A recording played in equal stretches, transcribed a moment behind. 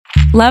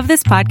Love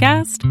this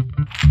podcast?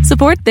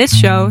 Support this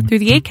show through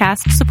the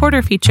Acast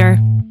supporter feature.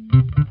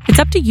 It's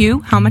up to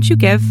you how much you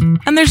give,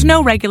 and there's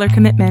no regular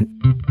commitment.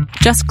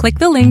 Just click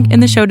the link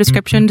in the show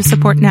description to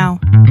support now.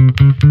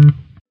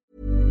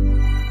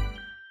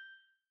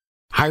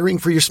 Hiring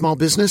for your small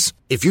business?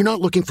 If you're not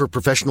looking for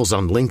professionals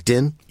on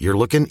LinkedIn, you're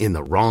looking in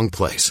the wrong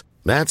place.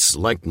 That's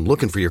like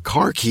looking for your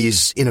car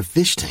keys in a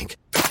fish tank.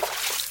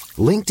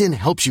 LinkedIn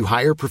helps you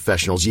hire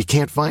professionals you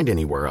can't find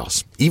anywhere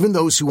else, even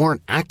those who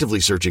aren't actively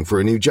searching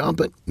for a new job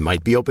but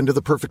might be open to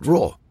the perfect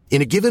role.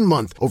 In a given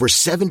month, over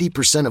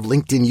 70% of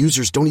LinkedIn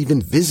users don't even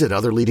visit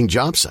other leading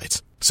job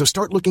sites. So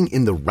start looking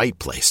in the right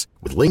place.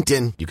 With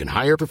LinkedIn, you can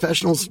hire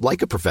professionals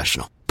like a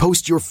professional.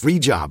 Post your free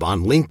job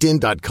on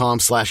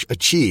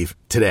linkedin.com/achieve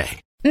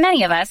today.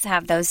 Many of us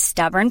have those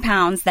stubborn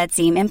pounds that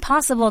seem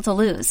impossible to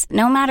lose,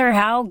 no matter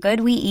how good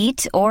we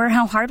eat or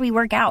how hard we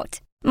work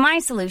out. My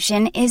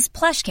solution is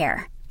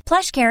PlushCare.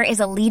 PlushCare is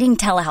a leading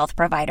telehealth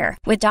provider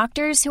with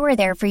doctors who are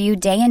there for you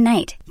day and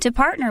night to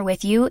partner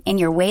with you in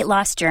your weight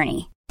loss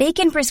journey. They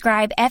can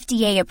prescribe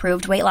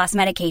FDA-approved weight loss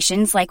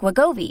medications like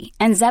Wegovy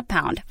and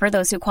Zepbound for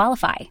those who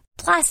qualify.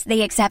 Plus,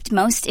 they accept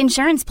most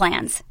insurance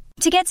plans.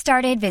 To get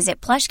started, visit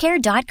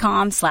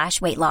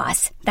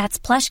plushcare.com/weightloss. That's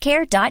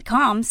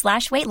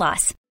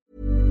plushcare.com/weightloss.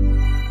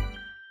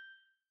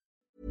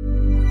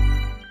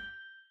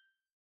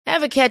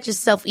 Ever catch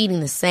yourself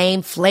eating the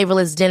same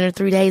flavorless dinner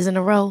 3 days in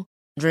a row?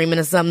 Dreaming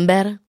of something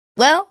better?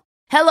 Well,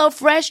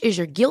 HelloFresh is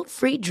your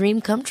guilt-free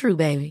dream come true,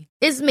 baby.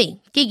 It's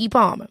me, Keke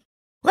Palmer.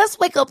 Let's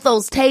wake up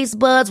those taste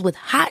buds with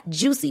hot,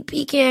 juicy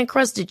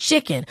pecan-crusted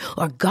chicken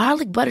or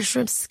garlic butter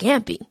shrimp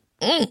scampi.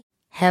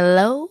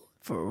 Hello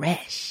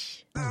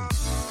Fresh.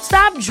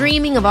 Stop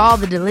dreaming of all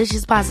the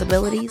delicious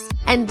possibilities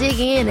and dig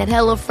in at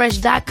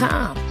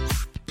HelloFresh.com.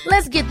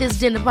 Let's get this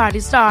dinner party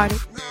started.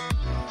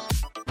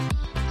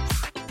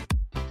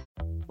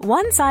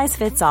 One size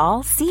fits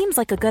all seems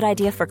like a good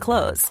idea for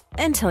clothes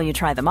until you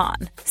try them on.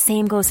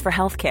 Same goes for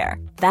healthcare.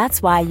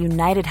 That's why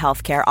United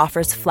Healthcare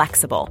offers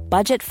flexible,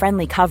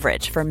 budget-friendly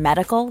coverage for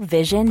medical,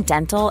 vision,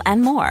 dental,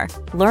 and more.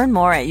 Learn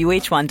more at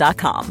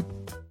uh1.com.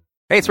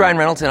 Hey, it's Ryan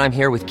Reynolds, and I'm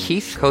here with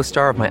Keith,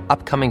 co-star of my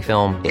upcoming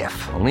film,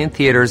 If, only in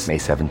theaters May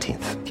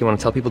 17th. Do you want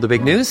to tell people the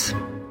big news?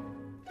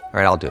 All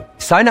right, I'll do it.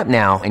 Sign up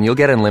now and you'll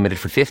get unlimited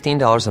for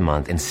 $15 a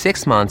month and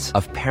 6 months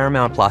of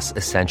Paramount Plus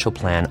Essential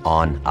Plan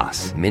on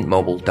us.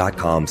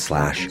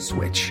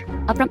 MintMobile.com/switch.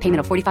 Upfront payment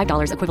of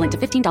 $45 equivalent to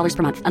 $15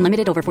 per month.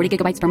 Unlimited over 40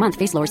 gigabytes per month.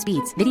 Face lower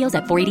speeds. Videos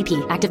at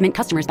 480p. Active Mint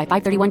customers by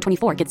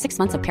 531.24 get 6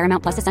 months of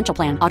Paramount Plus Essential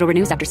Plan. Auto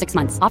renews after 6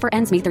 months. Offer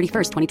ends May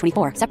 31st,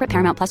 2024. Separate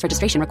Paramount Plus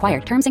registration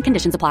required. Terms and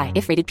conditions apply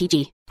if rated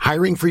PG.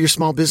 Hiring for your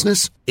small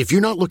business? If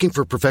you're not looking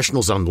for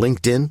professionals on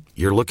LinkedIn,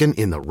 you're looking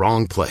in the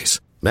wrong place.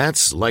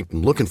 That's like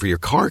looking for your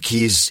car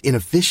keys in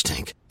a fish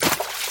tank.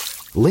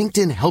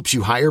 LinkedIn helps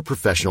you hire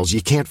professionals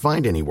you can't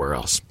find anywhere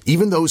else,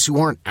 even those who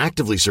aren't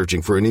actively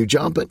searching for a new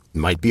job but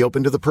might be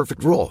open to the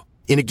perfect role.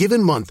 In a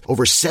given month,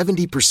 over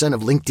 70%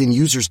 of LinkedIn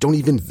users don't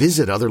even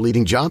visit other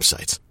leading job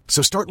sites.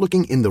 So start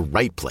looking in the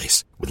right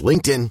place. With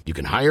LinkedIn, you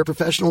can hire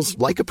professionals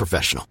like a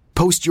professional.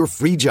 Post your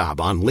free job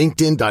on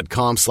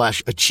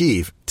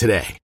linkedin.com/achieve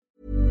today.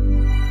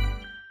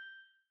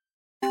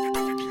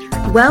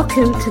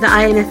 Welcome to the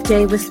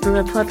INFJ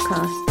Whisperer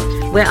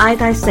podcast, where I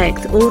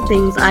dissect all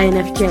things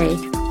INFJ.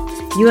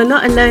 You are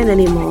not alone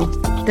anymore.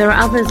 There are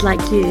others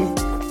like you.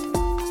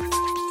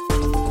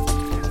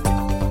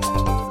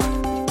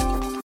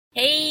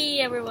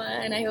 Hey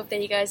everyone, I hope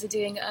that you guys are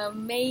doing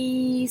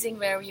amazing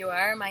wherever you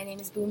are. My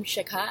name is Boom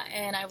Shikha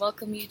and I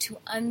welcome you to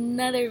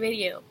another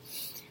video.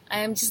 I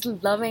am just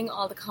loving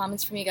all the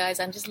comments from you guys.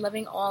 I'm just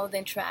loving all the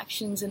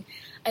interactions, and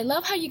I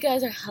love how you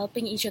guys are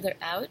helping each other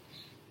out.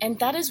 And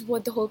that is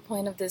what the whole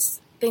point of this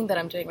thing that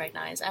I'm doing right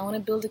now is. I want to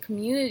build a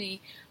community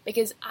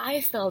because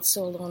I felt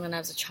so alone when I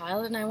was a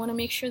child, and I want to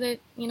make sure that,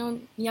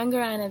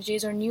 younger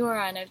INFJs or newer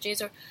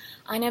INFJs or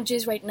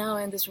INFJs right now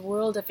in this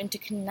world of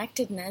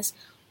interconnectedness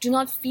do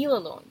not feel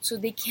alone. So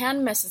they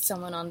can message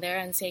someone on there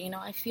and say,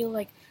 I feel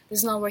like this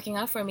is not working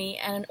out for me.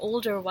 And an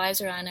older,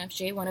 wiser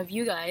INFJ, one of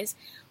you guys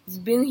who's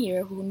been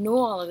here, who know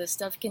all of this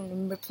stuff,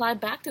 can reply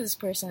back to this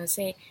person and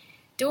say,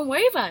 don't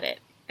worry about it.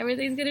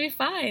 Everything's going to be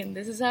fine.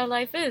 This is how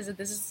life is.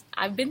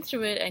 I've been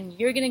through it, and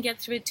you're going to get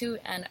through it too,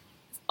 and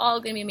it's all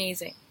going to be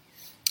amazing.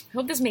 I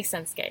hope this makes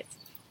sense, guys.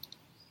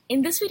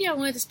 In this video, I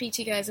wanted to speak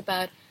to you guys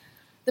about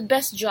the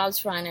best jobs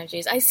for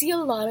INFJs. I see a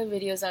lot of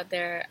videos out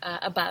there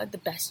about the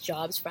best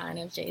jobs for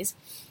INFJs,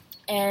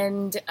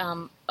 and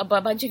a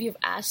bunch of you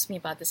have asked me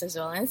about this as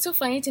well. And it's so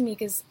funny to me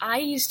because I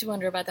used to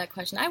wonder about that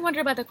question. I wonder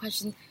about that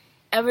question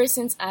ever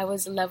since I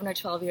was 11 or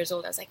 12 years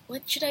old. I was like,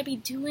 what should I be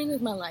doing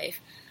with my life?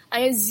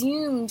 I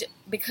assumed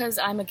because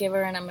I'm a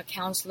giver and I'm a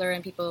counselor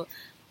and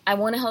I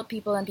want to help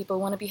people and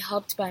people want to be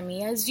helped by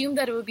me, I assumed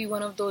that it would be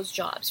one of those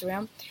jobs,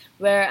 right?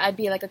 Where I'd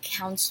be like a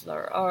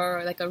counselor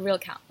or like a real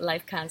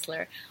life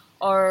counselor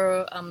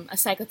or a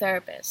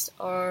psychotherapist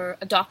or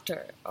a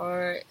doctor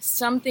or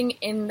something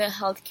in the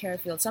healthcare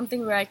field,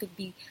 something where I could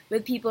be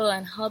with people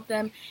and help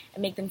them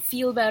and make them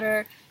feel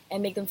better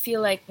and make them feel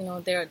like,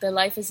 their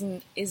life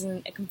isn't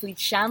a complete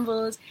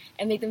shambles,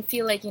 and make them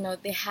feel like,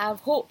 they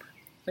have hope,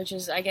 which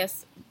is, I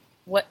guess,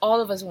 what all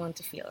of us want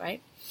to feel,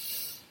 right?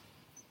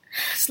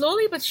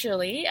 Slowly but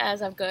surely,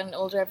 as I've gotten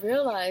older, I've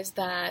realized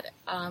that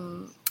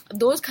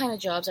those kind of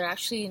jobs are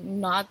actually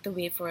not the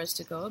way for us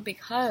to go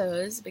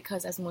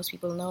because as most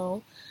people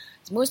know,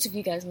 as most of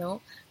you guys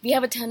know, we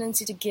have a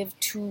tendency to give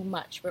too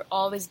much. We're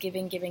always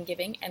giving,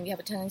 and we have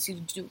a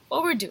tendency to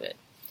overdo it.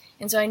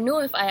 And so I know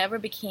if I ever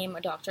became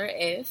a doctor,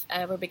 if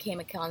I ever became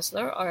a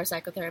counselor or a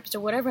psychotherapist or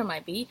whatever it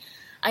might be,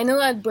 I know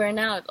I'd burn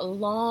out a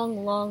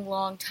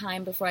long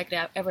time before I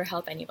could ever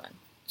help anyone.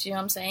 Do you know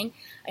what I'm saying?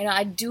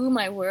 I'd do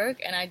my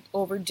work and I'd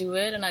overdo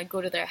it, and I'd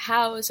go to their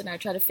house and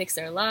I'd try to fix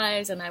their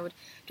lives, and I would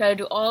try to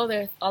do all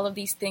of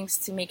these things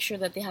to make sure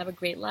that they have a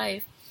great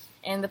life.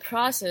 And in the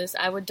process,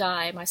 I would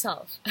die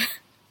myself.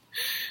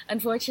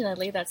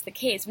 Unfortunately, that's the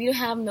case. We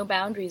have no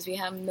boundaries.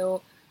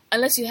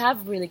 Unless you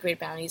have really great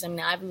boundaries.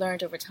 I've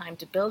learned over time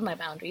to build my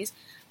boundaries,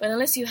 but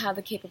unless you have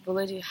the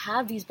capability to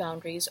have these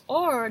boundaries,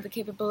 or the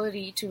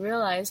capability to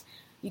realize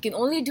you can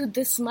only do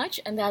this much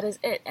and that is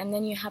it, and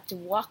then you have to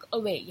walk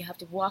away. You have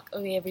to walk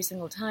away every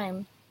single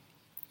time.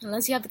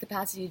 Unless you have the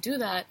capacity to do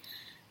that,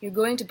 you're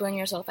going to burn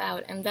yourself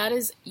out, and that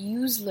is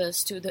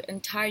useless to the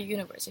entire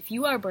universe. If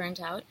you are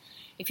burnt out,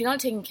 if you're not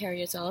taking care of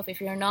yourself,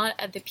 if you're not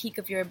at the peak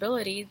of your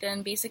ability,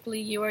 then basically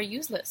you are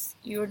useless.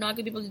 You're not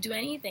going to be able to do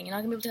anything. You're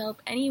not going to be able to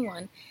help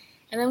anyone.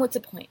 And then what's the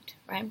point,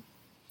 right?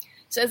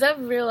 So as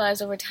I've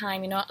realized over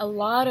time, a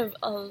lot of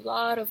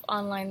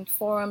online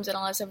forums and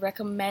all that stuff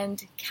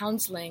recommend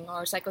counseling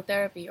or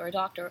psychotherapy or a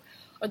doctor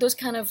or those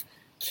kind of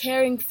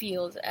caring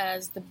fields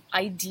as the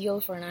ideal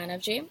for an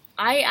INFJ.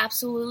 I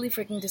absolutely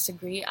freaking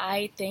disagree.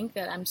 I think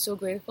that I'm so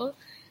grateful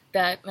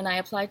that when I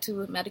applied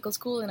to medical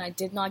school and I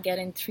did not get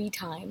in 3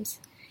 times,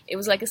 it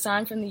was like a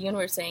sign from the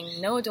universe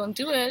saying, no, don't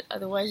do it,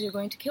 otherwise you're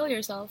going to kill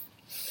yourself.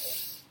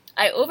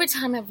 I, over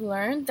time, have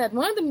learned that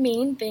one of the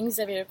main things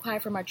that we require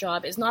from our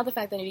job is not the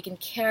fact that we can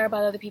care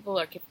about other people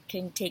or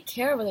can take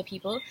care of other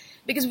people,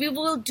 because we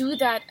will do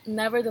that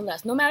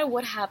nevertheless. No matter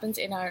what happens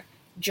in our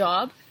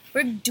job,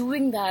 we're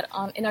doing that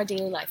in our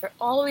daily life. We're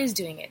always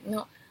doing it.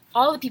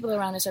 All the people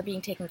around us are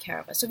being taken care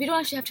of us. So we don't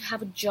actually have to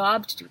have a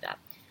job to do that.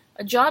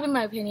 A job, in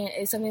my opinion,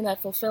 is something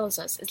that fulfills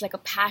us. It's like a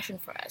passion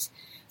for us.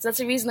 So that's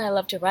the reason I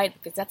love to write,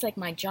 because that's like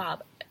my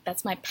job.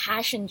 That's my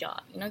passion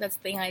job. That's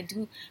the thing I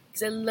do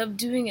because I love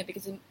doing it,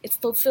 because it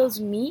fulfills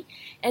me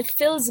and it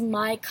fills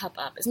my cup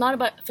up. It's not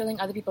about filling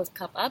other people's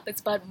cup up.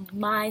 It's about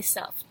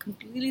myself.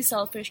 Completely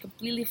selfish,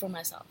 completely for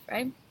myself,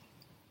 right?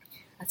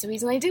 That's the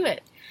reason I do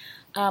it.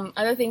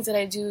 Other things that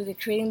I do,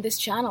 creating this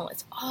channel,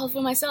 it's all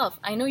for myself.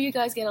 I know you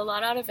guys get a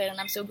lot out of it, and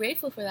I'm so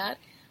grateful for that.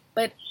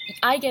 But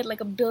I get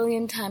like 1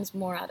 billion times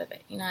more out of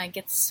it. I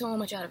get so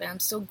much out of it. I'm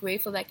so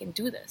grateful that I can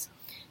do this.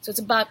 So it's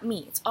about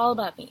me. It's all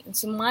about me. And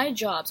so my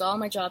jobs, all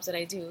my jobs that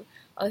I do,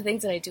 all the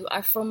things that I do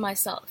are for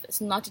myself.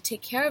 It's not to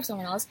take care of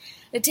someone else.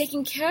 The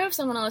taking care of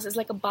someone else is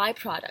like a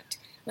byproduct.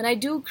 When I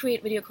do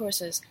create video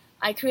courses,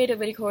 I create a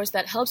video course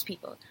that helps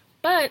people.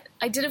 But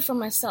I did it for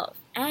myself.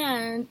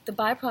 And the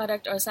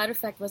byproduct or side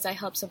effect was I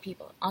helped some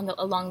people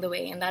along the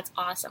way. And that's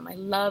awesome. I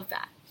love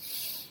that.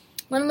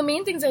 One of the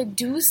main things I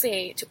do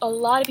say to a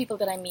lot of people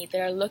that I meet that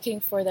are looking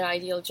for their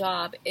ideal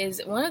job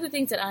is one of the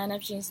things that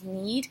INFJs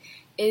need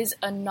is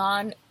a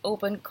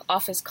non-open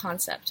office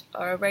concept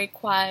or a very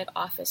quiet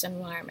office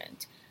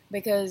environment,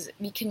 because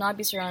we cannot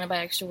be surrounded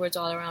by extroverts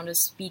all around us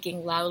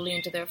speaking loudly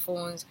into their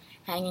phones,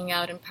 hanging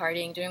out and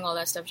partying, doing all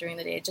that stuff during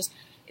the day. It's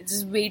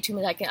just way too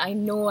much. I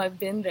know I've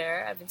been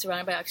there. I've been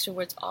surrounded by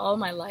extroverts all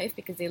my life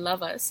because they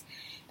love us.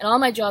 And all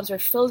my jobs were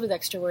filled with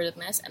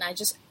extrovertedness, and I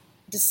just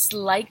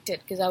disliked it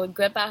because I would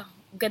get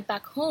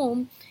back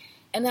home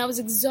and I was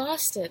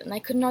exhausted and I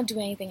could not do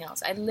anything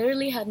else. I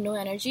literally had no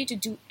energy to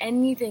do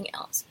anything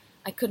else.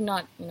 I could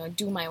not,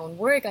 do my own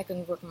work. I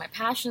couldn't work on my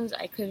passions.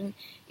 I couldn't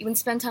even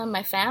spend time with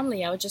my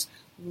family. I would just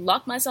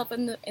lock myself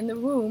in the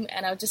room,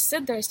 and I would just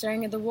sit there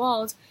staring at the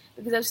walls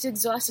because I was too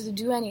exhausted to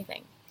do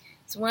anything.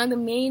 So one of the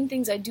main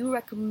things I do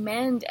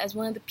recommend as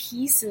one of the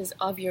pieces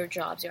of your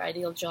jobs, your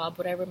ideal job,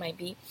 whatever it might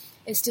be,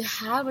 is to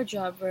have a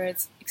job where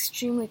it's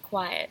extremely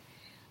quiet,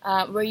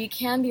 where you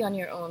can be on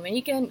your own, where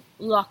you can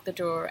lock the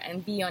door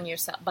and be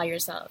by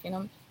yourself.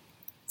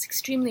 It's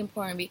extremely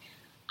important.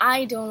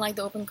 I don't like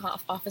the open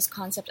office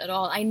concept at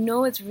all. I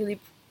know it's really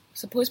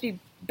supposed to be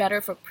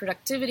better for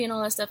productivity and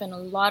all that stuff, and a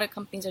lot of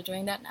companies are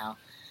doing that now,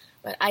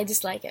 but I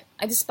dislike it.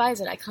 I despise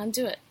it. I can't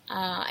do it.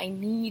 I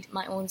need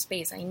my own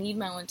space. I need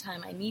my own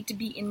time. I need to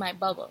be in my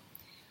bubble.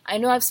 I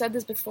know I've said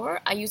this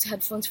before. I use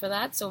headphones for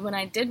that, so when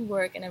I did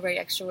work in a very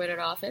extroverted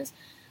office,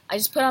 I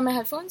just put on my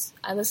headphones,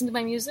 I listened to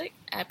my music,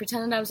 I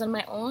pretended I was on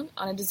my own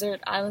on a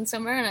deserted island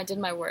somewhere, and I did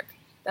my work.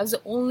 That was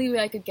the only way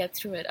I could get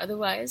through it.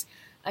 Otherwise,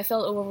 I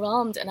felt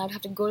overwhelmed, and I'd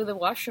have to go to the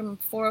washroom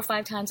 4 or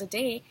 5 times a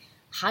day,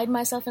 hide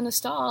myself in a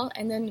stall,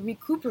 and then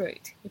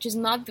recuperate, which is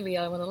not the way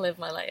I want to live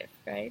my life,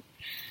 right?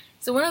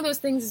 So one of those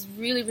things is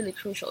really, really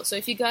crucial. So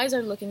if you guys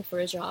are looking for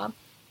a job,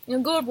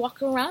 Go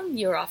walk around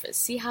your office,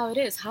 see how it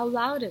is. How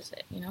loud is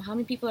it? How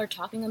many people are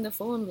talking on the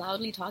phone,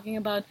 loudly talking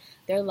about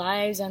their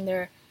lives and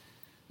their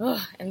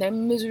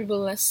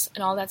miserableness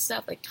and all that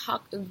stuff. Like,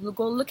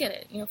 go look at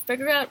it.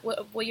 Figure out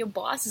what your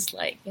boss is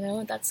like.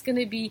 That's going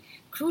to be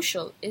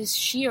crucial. Is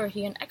she or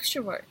he an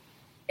extrovert?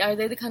 Are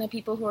they the kind of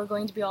people who are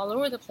going to be all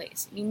over the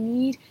place? We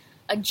need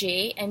a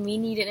J, and we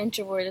need an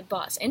introverted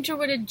boss.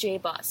 Introverted J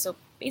boss. So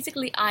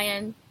basically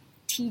INTJ,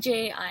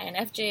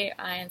 INFJ,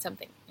 IN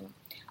something.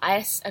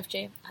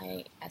 ISFJ,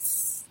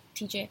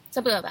 ISTJ,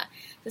 something like that.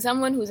 So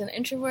someone who's an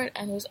introvert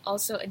and who's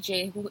also a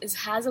J, who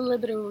has a little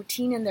bit of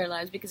routine in their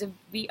lives. Because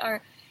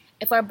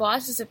if our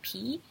boss is a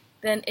P,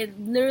 then it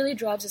literally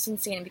drives us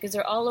insane because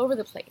they're all over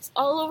the place.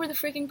 All over the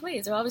freaking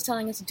place. They're always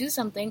telling us to do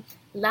something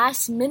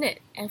last minute.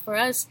 And for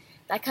us,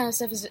 that kind of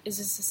stuff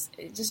is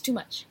just too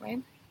much,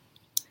 right?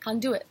 Can't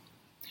do it.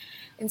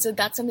 And so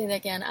that's something that,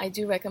 again, I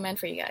do recommend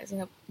for you guys.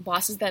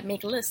 Bosses that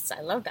make lists.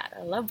 I love that.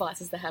 I love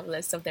bosses that have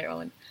lists of their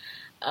own.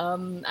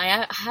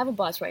 I have a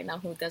boss right now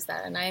who does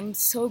that. And I'm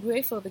so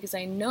grateful because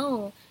I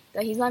know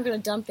that he's not going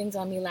to dump things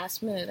on me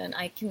last minute. And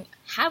I can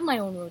have my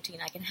own routine.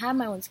 I can have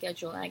my own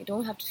schedule. And I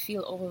don't have to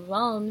feel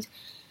overwhelmed.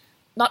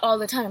 Not all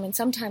the time. I mean,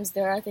 sometimes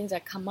there are things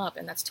that come up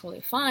and that's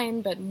totally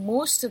fine. But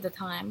most of the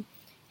time,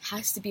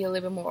 has to be a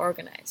little bit more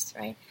organized,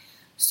 right?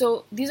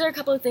 So these are a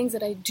couple of things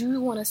that I do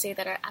want to say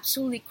that are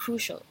absolutely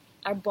crucial.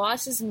 Our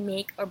bosses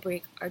make or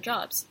break our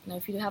jobs.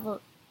 If you have a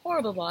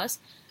horrible boss,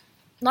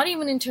 not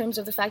even in terms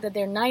of the fact that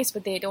they're nice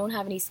but they don't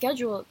have any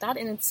schedule, that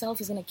in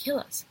itself is going to kill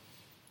us.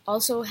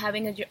 Also,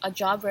 having a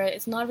job where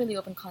it's not really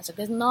open concept.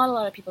 There's not a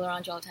lot of people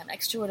around you all the time.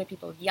 Extroverted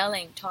people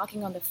yelling,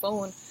 talking on the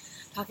phone,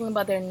 talking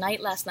about their night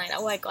last night.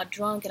 Oh, I got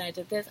drunk and I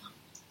did this.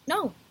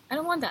 No, I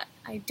don't want that.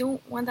 I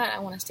don't want that. I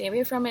want to stay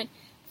away from it.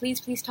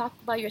 Please talk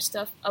about your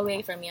stuff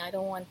away from me. I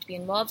don't want to be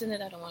involved in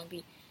it. I don't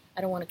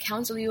want to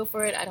counsel you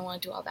for it. I don't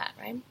want to do all that,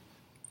 right?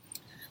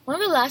 One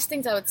of the last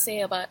things I would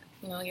say about,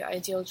 your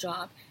ideal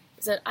job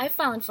is that I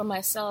found for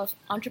myself,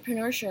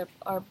 entrepreneurship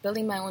or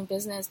building my own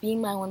business,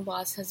 being my own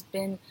boss has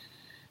been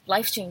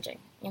life-changing.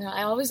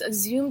 I always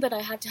assumed that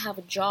I had to have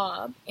a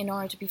job in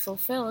order to be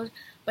fulfilled.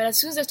 But as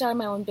soon as I started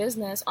my own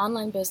business,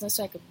 online business,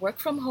 so I could work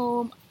from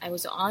home, I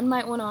was on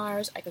my own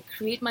hours, I could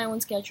create my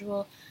own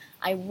schedule.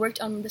 I worked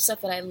on the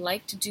stuff that I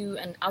liked to do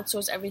and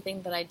outsourced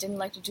everything that I didn't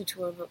like to do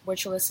to a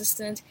virtual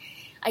assistant.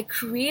 I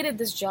created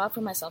this job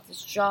for myself,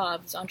 this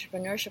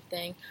entrepreneurship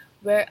thing,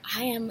 where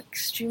I am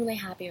extremely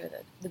happy with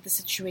it, with the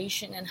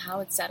situation and how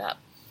it's set up.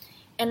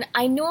 And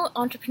I know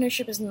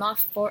entrepreneurship is not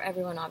for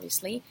everyone,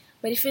 obviously,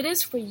 but if it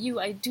is for you,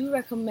 I do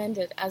recommend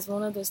it as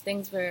one of those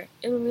things where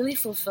it will really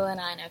fulfill an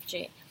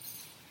INFJ.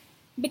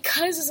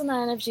 Because as an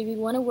INFJ, we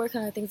want to work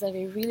on the things that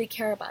we really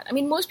care about. I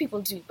mean, most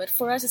people do, but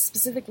for us, it's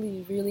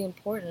specifically really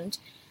important.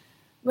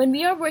 When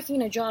we are working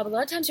in a job, a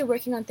lot of times you're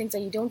working on things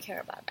that you don't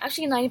care about.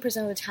 Actually,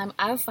 90% of the time,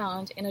 I've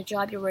found in a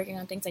job, you're working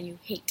on things that you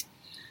hate.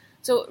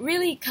 So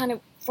really kind of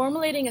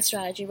formulating a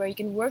strategy where you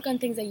can work on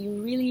things that you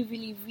really,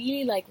 really,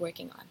 really like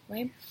working on,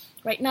 right?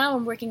 Right now,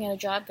 I'm working at a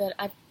job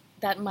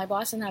that my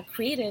boss and I have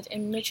created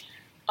in which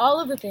all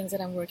of the things that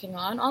I'm working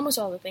on, almost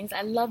all the things,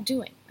 I love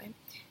doing, right?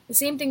 The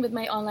same thing with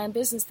my online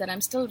business that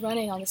I'm still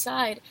running on the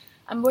side.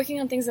 I'm working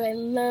on things that I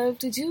love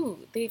to do.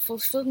 They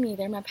fulfill me.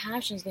 They're my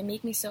passions. They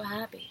make me so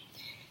happy.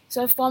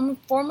 So I've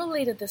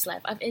formulated this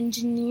life. I've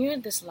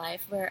engineered this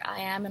life where I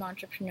am an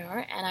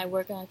entrepreneur and I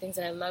work on things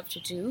that I love to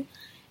do.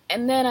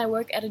 And then I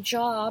work at a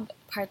job,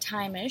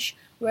 part-time-ish,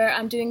 where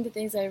I'm doing the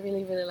things that I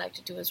really, really like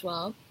to do as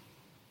well.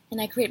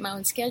 And I create my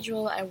own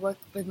schedule. I work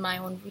with my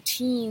own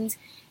routines.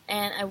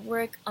 And I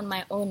work on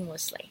my own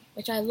mostly,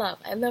 which I love.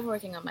 I love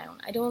working on my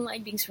own. I don't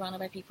like being surrounded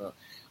by people.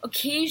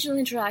 Occasional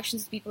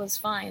interactions with people is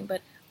fine,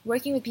 but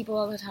working with people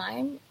all the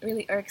time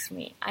really irks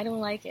me. I don't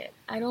like it.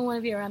 I don't want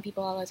to be around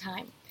people all the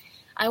time.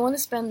 I want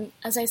to spend,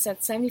 as I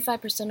said,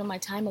 75% of my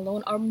time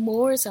alone or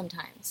more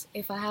sometimes.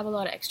 If I have a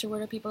lot of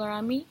extroverted people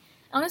around me,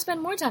 I want to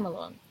spend more time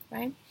alone,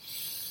 right?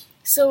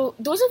 So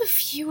those are the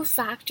few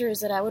factors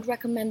that I would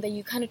recommend that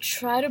you kind of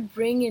try to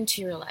bring into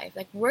your life.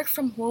 Like work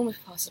from home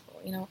if possible,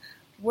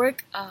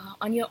 work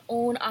on your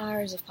own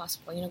hours if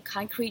possible.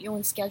 Kind of create your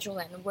own schedule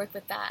and work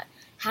with that.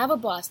 Have a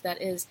boss that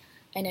is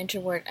an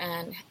introvert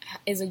and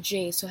is a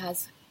J, so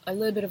has a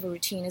little bit of a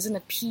routine, isn't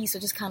a P, so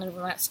just kind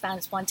of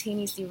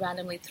spontaneously,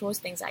 randomly throws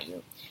things at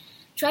you.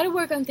 Try to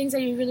work on things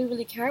that you really,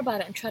 really care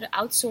about and try to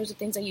outsource the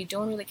things that you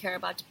don't really care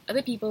about to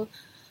other people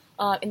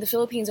in the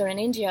Philippines or in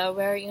India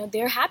where,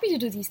 they're happy to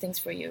do these things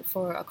for you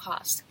for a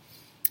cost.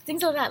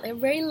 Things like that. They're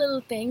very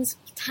little things,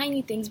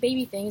 tiny things,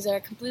 baby things that are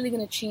completely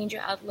going to change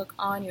your outlook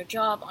on your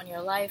job, on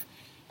your life,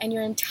 and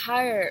your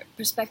entire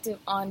perspective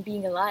on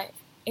being alive.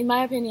 In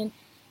my opinion,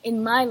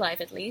 in my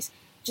life at least,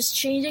 just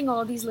changing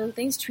all these little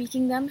things,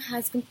 tweaking them,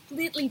 has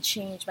completely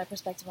changed my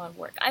perspective on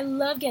work. I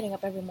love getting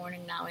up every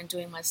morning now and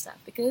doing my stuff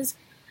because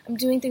I'm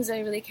doing things that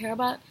I really care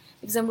about,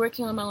 because I'm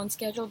working on my own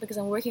schedule, because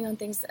I'm working on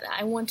things that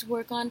I want to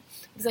work on,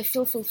 because I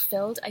feel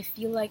fulfilled. I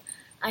feel like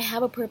I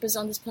have a purpose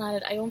on this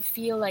planet. I don't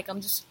feel like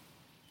I'm just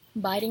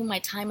biding my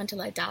time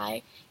until I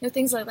die.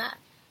 Things like that.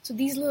 So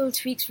these little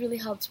tweaks really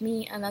helped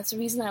me, and that's the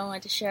reason I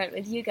wanted to share it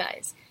with you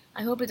guys.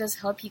 I hope it does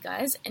help you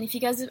guys. And if you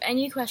guys have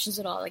any questions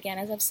at all, again,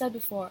 as I've said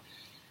before,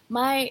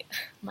 my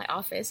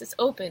office is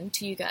open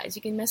to you guys.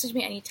 You can message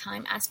me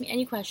anytime, ask me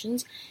any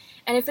questions.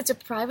 And if it's a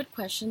private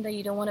question that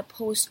you don't want to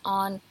post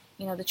on,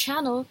 the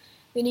channel,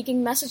 then you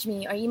can message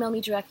me or email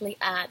me directly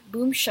at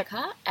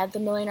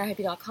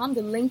boomshaka@themillionairehippie.com.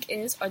 The link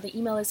is, or the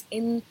email is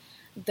in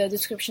the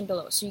description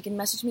below. So you can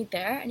message me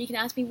there and you can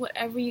ask me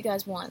whatever you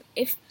guys want.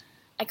 If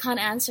I can't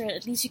answer it,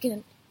 at least you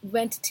can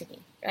vent to me,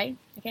 right?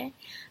 Okay?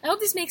 I hope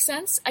this makes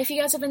sense. If you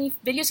guys have any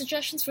video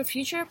suggestions for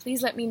future,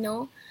 please let me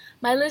know.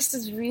 My list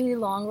is really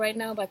long right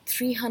now, about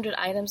 300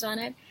 items on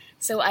it.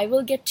 So I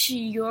will get to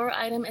your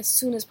item as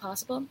soon as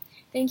possible.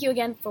 Thank you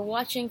again for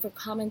watching, for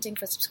commenting,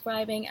 for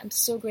subscribing. I'm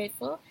so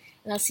grateful.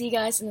 And I'll see you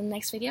guys in the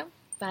next video.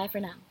 Bye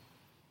for now.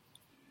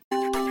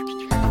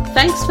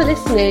 Thanks for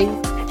listening.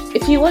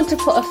 If you want to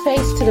put a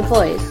face to the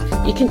voice,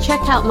 you can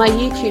check out my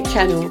YouTube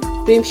channel,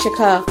 Boom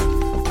Shaka.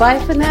 Bye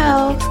for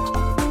now.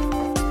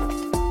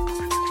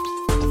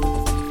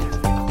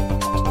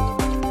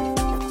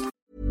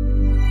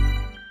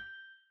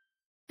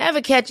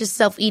 Ever catch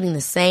yourself eating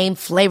the same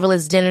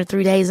flavorless dinner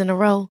 3 days in a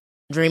row?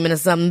 Dreaming of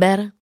something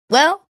better?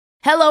 Well,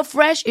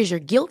 HelloFresh is your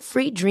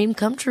guilt-free dream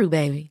come true,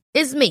 baby.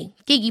 It's me,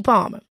 Keke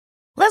Palmer.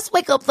 Let's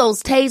wake up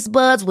those taste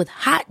buds with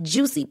hot,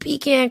 juicy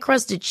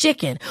pecan-crusted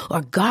chicken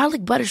or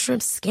garlic butter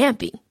shrimp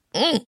scampi.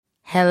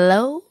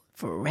 Hello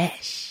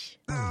Fresh.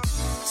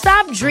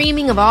 Stop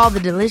dreaming of all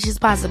the delicious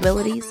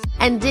possibilities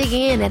and dig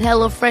in at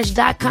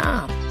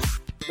HelloFresh.com.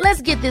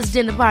 Let's get this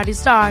dinner party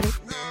started.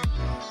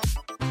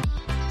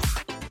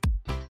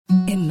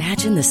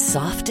 Imagine the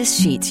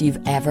softest sheets you've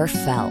ever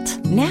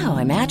felt. Now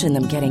imagine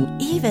them getting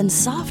even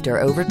softer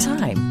over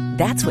time.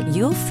 That's what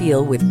you'll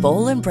feel with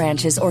Boll &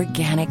 Branch's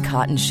organic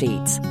cotton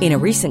sheets. In a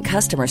recent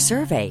customer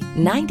survey,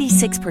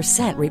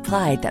 96%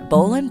 replied that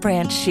Boll &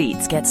 Branch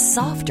sheets get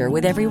softer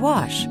with every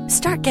wash.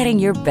 Start getting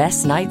your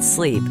best night's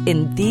sleep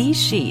in these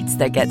sheets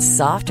that get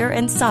softer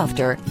and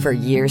softer for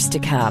years to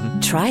come.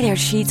 Try their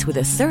sheets with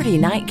a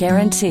 30-night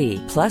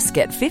guarantee. Plus,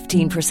 get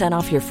 15%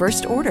 off your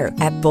first order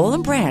at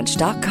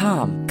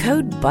bollandbranch.com.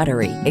 Code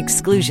BUTTERY.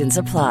 Exclusions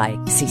apply.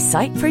 See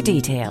site for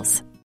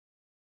details.